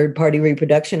out in third-party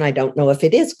reproduction. I don't know if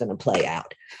it is going to play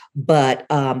out. But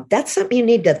that's something you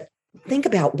need to think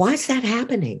about. Why is that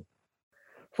happening?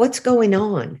 What's going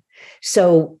on?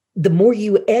 So the more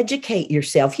you educate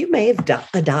yourself, you may have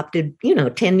adopted,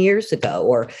 10 years ago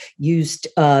or used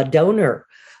a donor,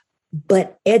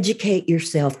 but educate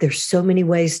yourself. There's so many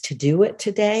ways to do it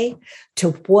today,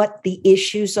 to what the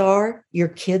issues are your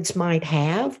kids might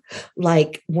have.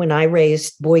 Like when I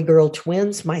raised boy-girl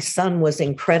twins, my son was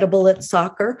incredible at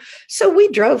soccer. So we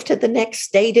drove to the next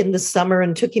state in the summer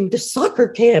and took him to soccer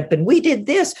camp. And we did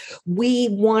this. We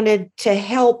wanted to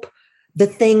help the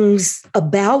things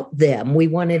about them. We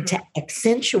wanted to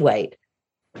accentuate.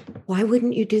 Why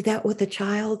wouldn't you do that with a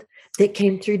child that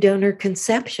came through donor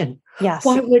conception? Yes.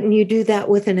 Why wouldn't you do that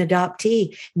with an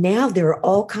adoptee? Now there are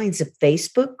all kinds of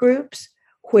Facebook groups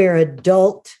where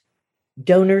adult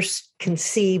donors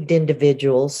conceived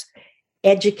individuals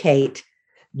educate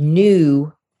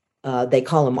new, they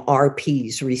call them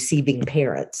RPs, receiving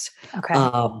parents. Okay.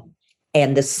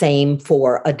 And the same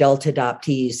for adult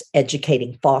adoptees,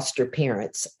 educating foster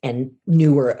parents and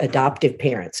newer adoptive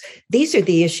parents. These are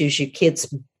the issues your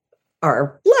kids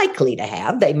are likely to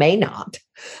have. They may not,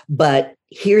 but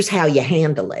here's how you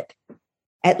handle it.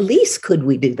 At least could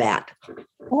we do that?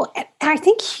 Well, I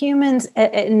think humans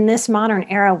in this modern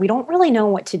era, we don't really know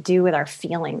what to do with our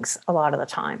feelings a lot of the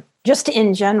time, just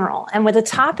in general. And with a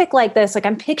topic like this, like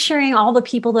I'm picturing all the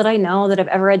people that I know that have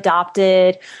ever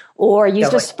adopted or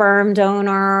used a sperm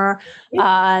donor,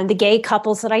 the gay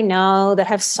couples that I know that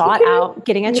have sought out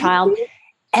getting a child.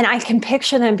 And I can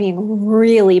picture them being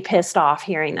really pissed off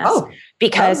hearing this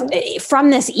because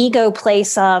from this ego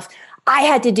place of, I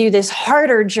had to do this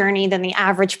harder journey than the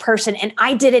average person, and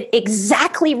I did it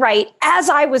exactly right as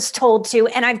I was told to,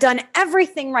 and I've done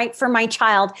everything right for my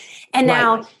child. And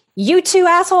now you two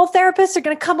asshole therapists are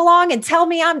going to come along and tell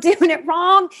me I'm doing it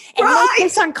wrong and make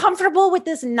us uncomfortable with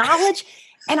this knowledge.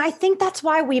 And I think that's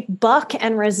why we buck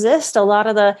and resist a lot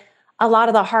of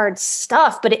the hard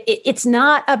stuff. But it's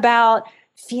not about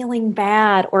feeling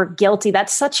bad or guilty.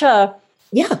 That's such a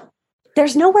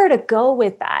there's nowhere to go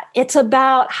with that. It's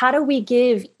about how do we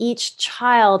give each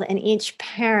child and each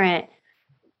parent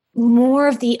more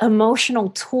of the emotional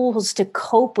tools to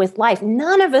cope with life.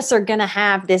 None of us are going to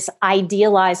have this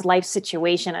idealized life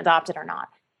situation, adopted or not.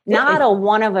 Not a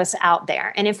one of us out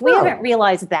there. And if we haven't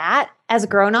realized that as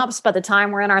grown-ups by the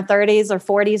time we're in our 30s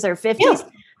or 40s or 50s,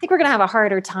 think we're going to have a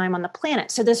harder time on the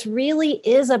planet. So this really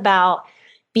is about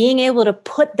being able to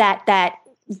put that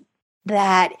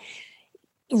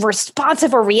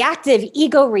responsive or reactive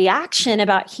ego reaction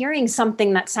about hearing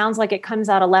something that sounds like it comes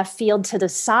out of left field to the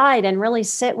side and really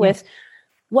sit with,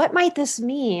 what might this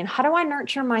mean? How do I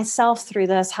nurture myself through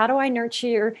this? How do I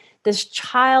nurture this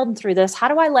child through this? How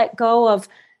do I let go of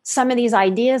some of these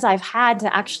ideas I've had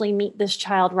to actually meet this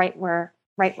child right where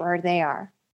they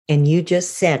are? And you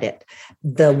just said it.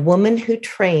 The woman who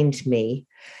trained me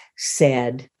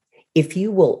said, if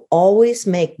you will always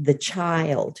make the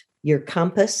child your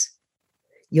compass,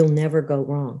 you'll never go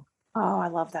wrong. Oh, I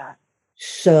love that.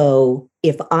 So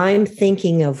if I'm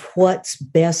thinking of what's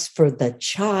best for the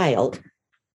child,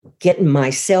 getting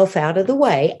myself out of the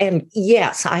way, and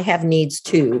yes, I have needs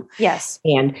too. Yes.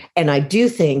 And I do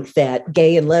think that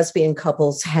gay and lesbian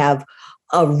couples have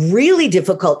a really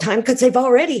difficult time because they've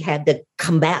already had to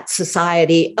combat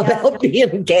society about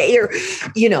being gay or,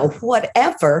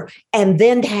 whatever. And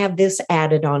then to have this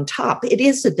added on top, it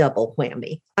is a double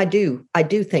whammy. I do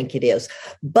think it is.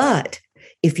 But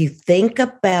if you think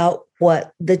about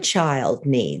what the child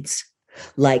needs,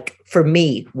 like for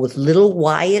me with little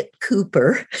Wyatt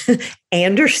Cooper,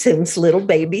 Anderson's little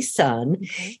baby son,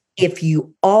 if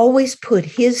you always put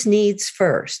his needs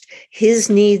first, his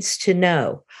needs to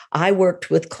know. I worked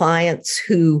with clients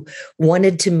who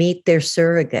wanted to meet their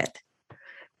surrogate.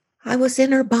 I was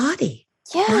in her body.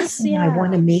 Yes. I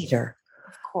want to meet her.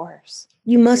 Of course.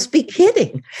 You must be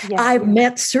kidding. Yeah. I've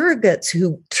met surrogates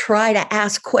who try to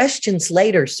ask questions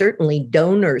later, certainly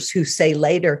donors who say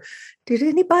later, did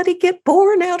anybody get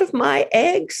born out of my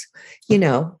eggs?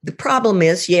 The problem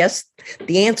is, yes,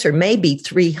 the answer may be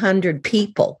 300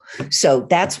 people. So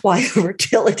that's why the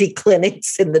fertility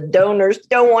clinics and the donors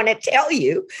don't want to tell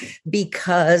you,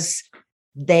 because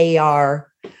they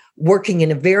are working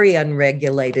in a very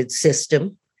unregulated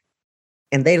system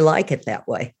and they like it that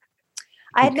way.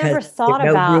 I had never thought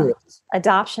about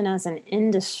adoption as an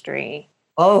industry.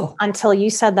 Until you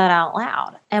said that out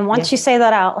loud. And once you say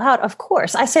that out loud, of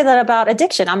course, I say that about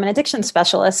addiction. I'm an addiction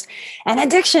specialist, and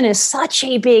addiction is such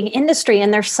a big industry.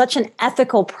 And there's such an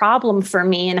ethical problem for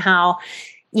me in how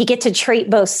you get to treat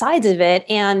both sides of it.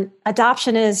 And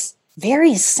adoption is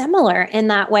very similar in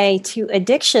that way to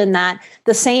addiction, that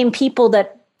the same people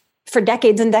that for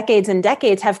decades and decades and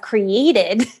decades have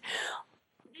created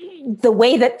the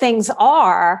way that things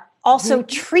are also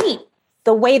treat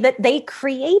the way that they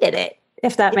created it.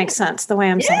 If that makes sense, the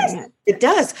way I'm saying it. It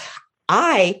does.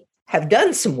 I have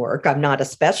done some work. I'm not a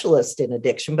specialist in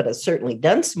addiction, but I've certainly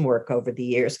done some work over the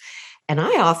years. And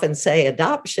I often say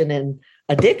adoption and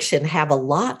addiction have a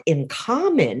lot in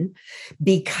common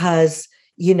because,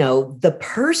 the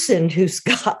person who's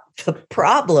got the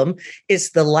problem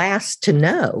is the last to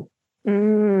know.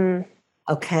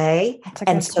 Okay.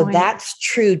 And so that's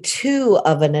true too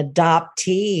of an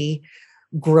adoptee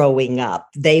growing up.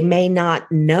 They may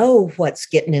not know what's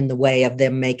getting in the way of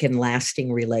them making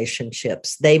lasting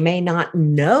relationships. They may not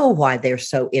know why they're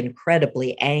so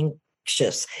incredibly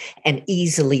anxious and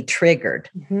easily triggered.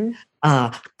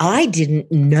 I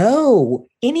didn't know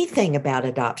anything about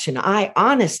adoption. I,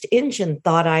 honest Injun,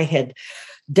 thought I had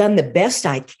done the best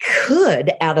I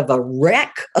could out of a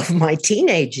wreck of my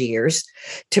teenage years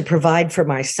to provide for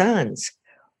my sons.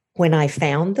 When I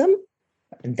found them,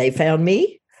 and they found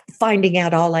me, finding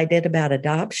out all I did about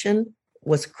adoption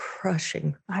was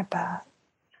crushing. I bet.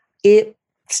 It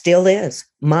still is.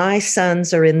 My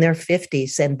sons are in their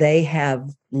 50s and they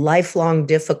have lifelong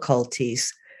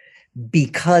difficulties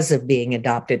because of being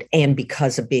adopted and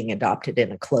because of being adopted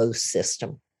in a closed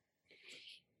system.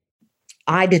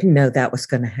 I didn't know that was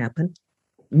going to happen.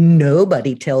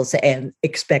 Nobody tells an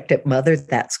expectant mother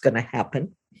that's going to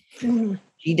happen.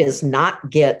 She does not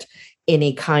get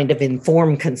any kind of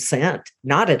informed consent,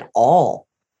 not at all,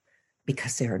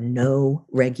 because there are no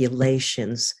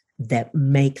regulations that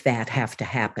make that have to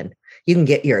happen. You can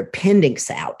get your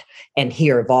appendix out and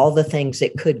hear of all the things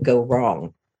that could go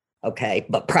wrong, okay,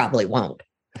 but probably won't.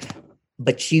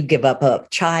 But you give up a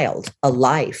child, a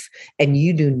life, and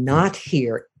you do not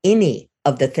hear any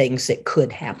of the things that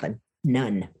could happen,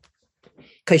 none,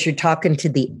 because you're talking to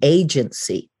the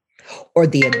agency or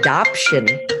the adoption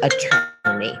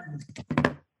attorney,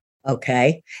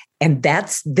 okay? And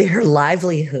that's their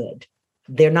livelihood.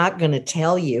 They're not going to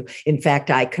tell you. In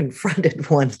fact, I confronted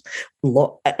one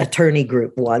attorney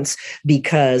group once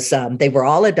because they were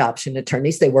all adoption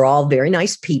attorneys. They were all very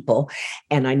nice people.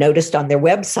 And I noticed on their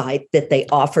website that they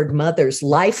offered mothers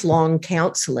lifelong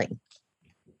counseling.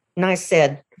 And I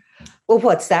said, well,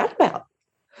 what's that about?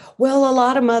 Well, a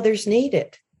lot of mothers need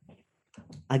it.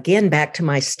 Again, back to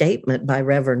my statement by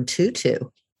Reverend Tutu.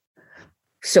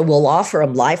 So we'll offer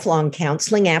them lifelong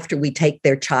counseling after we take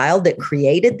their child that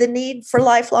created the need for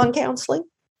lifelong counseling.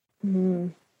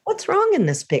 What's wrong in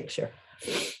this picture?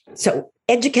 So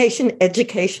education,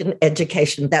 education,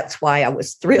 education. That's why I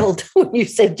was thrilled when you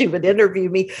said you would interview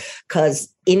me,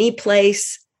 because any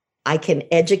place I can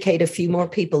educate a few more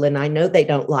people, and I know they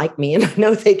don't like me and I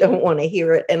know they don't want to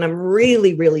hear it. And I'm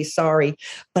really, really sorry,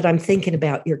 but I'm thinking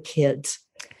about your kids.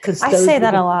 Because I say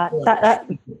that a lot.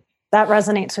 That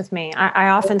resonates with me. I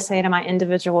often say to my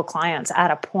individual clients at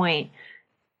a point,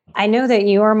 I know that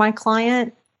you are my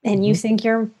client and you think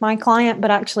you're my client,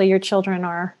 but actually your children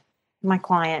are my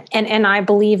client. And I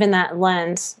believe in that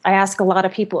lens. I ask a lot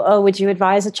of people, oh, would you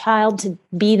advise a child to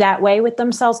be that way with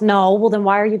themselves? No. Well, then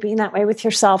why are you being that way with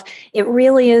yourself? It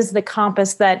really is the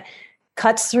compass that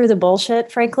cuts through the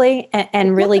bullshit, frankly,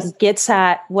 and really gets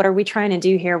at what are we trying to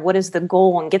do here? What is the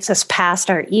goal? And gets us past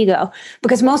our ego.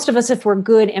 Because most of us, if we're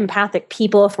good, empathic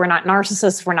people, if we're not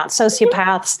narcissists, if we're not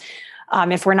sociopaths,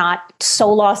 if we're not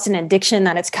so lost in addiction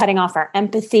that it's cutting off our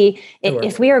empathy,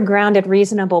 if we are grounded,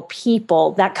 reasonable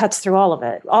people, that cuts through all of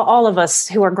it. All of us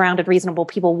who are grounded, reasonable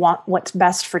people want what's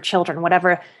best for children,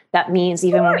 whatever that means,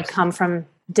 even when we come from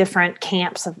different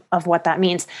camps of what that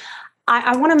means.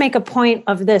 I want to make a point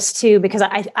of this too, because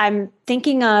I'm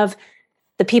thinking of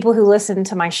the people who listen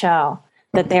to my show,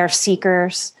 that they're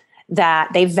seekers, that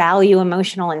they value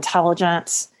emotional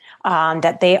intelligence,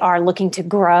 that they are looking to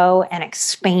grow and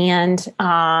expand,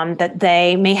 that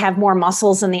they may have more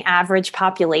muscles than the average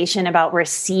population about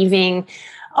receiving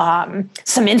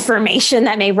some information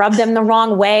that may rub them the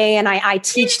wrong way. And I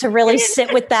teach to really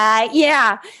sit with that.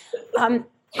 Yeah.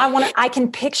 I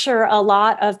can picture a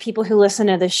lot of people who listen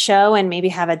to this show and maybe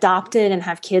have adopted and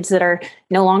have kids that are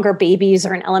no longer babies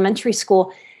or in elementary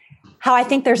school. How I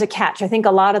think there's a catch. I think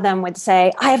a lot of them would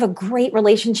say, I have a great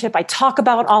relationship. I talk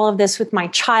about all of this with my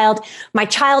child. My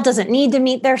child doesn't need to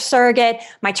meet their surrogate.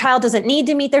 My child doesn't need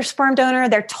to meet their sperm donor.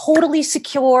 They're totally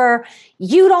secure.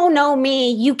 You don't know me.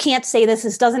 You can't say this.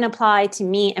 This doesn't apply to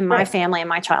me and my family and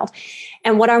my child.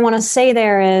 And what I want to say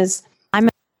there is,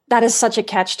 that is such a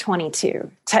catch-22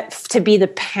 to be the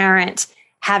parent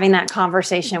having that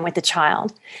conversation with the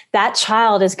child. That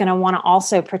child is going to want to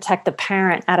also protect the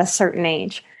parent at a certain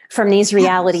age from these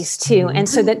realities too. And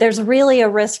so that there's really a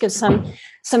risk of some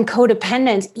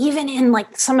codependence, even in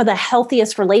like some of the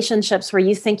healthiest relationships where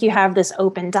you think you have this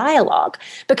open dialogue,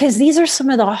 because these are some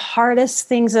of the hardest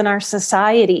things in our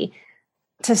society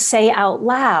to say out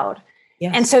loud.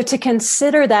 Yes. And so to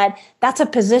consider that that's a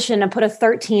position to put a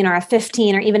 13 or a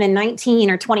 15 or even a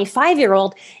 19 or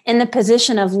 25-year-old in the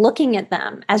position of looking at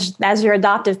them as your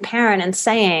adoptive parent and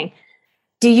saying,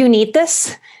 do you need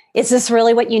this? Is this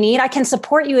really what you need? I can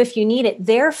support you if you need it.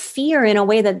 Their fear in a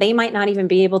way that they might not even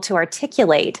be able to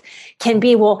articulate can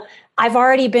be, well, I've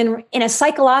already been in a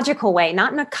psychological way,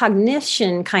 not in a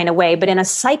cognition kind of way, but in a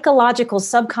psychological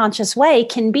subconscious way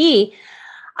can be,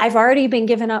 I've already been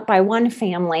given up by one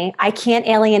family. I can't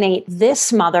alienate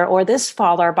this mother or this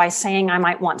father by saying I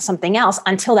might want something else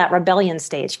until that rebellion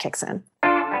stage kicks in.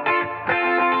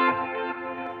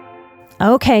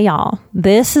 Okay, y'all,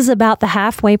 this is about the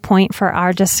halfway point for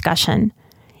our discussion.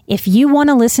 If you want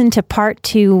to listen to part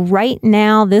 2 right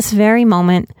now, this very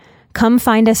moment, come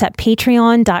find us at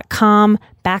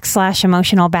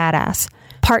patreon.com/emotionalbadass.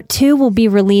 Part 2 will be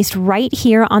released right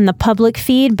here on the public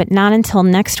feed, but not until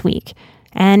next week.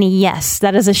 And yes,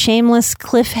 that is a shameless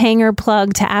cliffhanger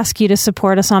plug to ask you to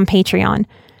support us on Patreon.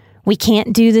 We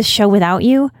can't do this show without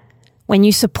you. When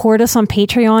you support us on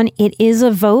Patreon, it is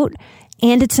a vote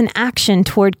and it's an action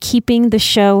toward keeping the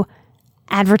show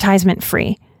advertisement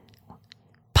free.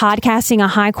 Podcasting a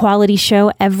high quality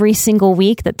show every single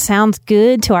week that sounds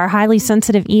good to our highly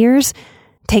sensitive ears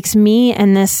takes me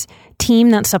and this team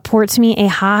that supports me a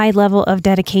high level of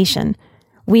dedication.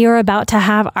 We are about to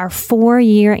have our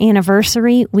 4-year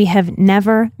anniversary. We have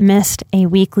never missed a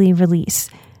weekly release.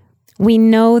 We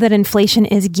know that inflation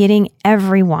is getting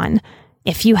everyone.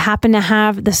 If you happen to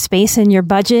have the space in your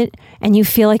budget and you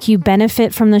feel like you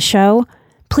benefit from the show,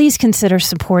 please consider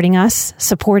supporting us,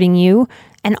 supporting you,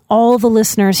 and all the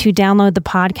listeners who download the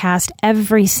podcast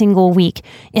every single week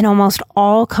in almost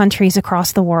all countries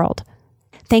across the world.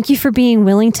 Thank you for being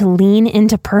willing to lean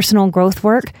into personal growth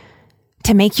work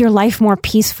to make your life more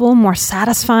peaceful, more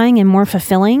satisfying, and more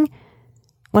fulfilling.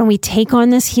 When we take on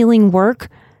this healing work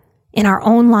in our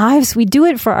own lives, we do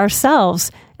it for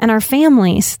ourselves and our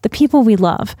families, the people we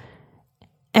love.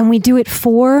 And we do it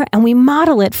for, and we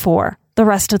model it for the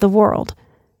rest of the world.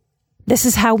 This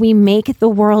is how we make the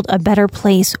world a better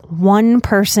place, one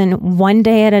person, one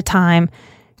day at a time,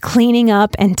 cleaning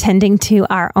up and tending to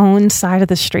our own side of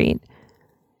the street.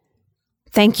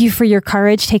 Thank you for your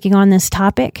courage taking on this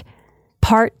topic.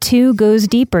 Part 2 goes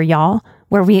deeper, y'all,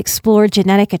 where we explore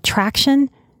genetic attraction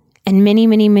and many,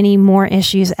 many, many more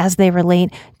issues as they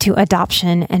relate to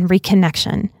adoption and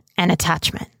reconnection and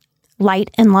attachment.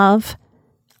 Light and love.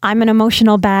 I'm an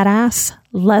emotional badass.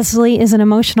 Leslie is an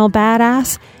emotional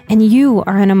badass. And you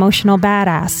are an emotional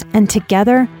badass. And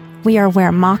together, we are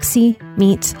where Moxie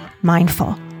meets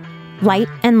mindful. Light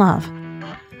and love.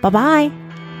 Bye-bye.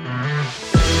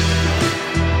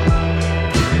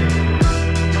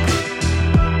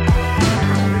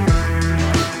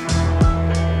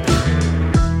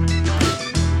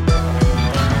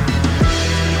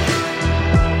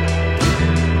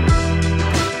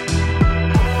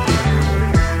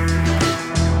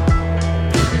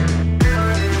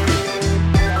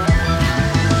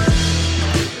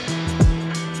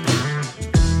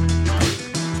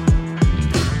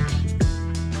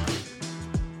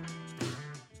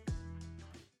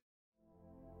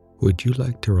 Would you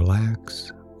like to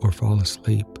relax or fall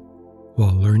asleep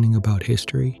while learning about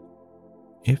history?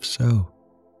 If so,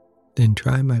 then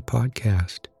try my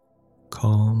podcast,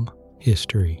 Calm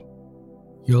History.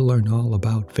 You'll learn all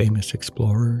about famous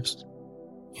explorers,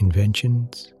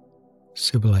 inventions,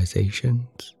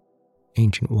 civilizations,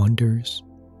 ancient wonders,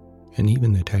 and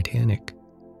even the Titanic.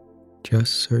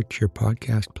 Just search your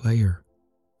podcast player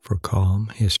for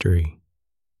Calm History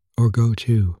or go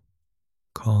to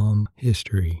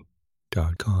calmhistory.com.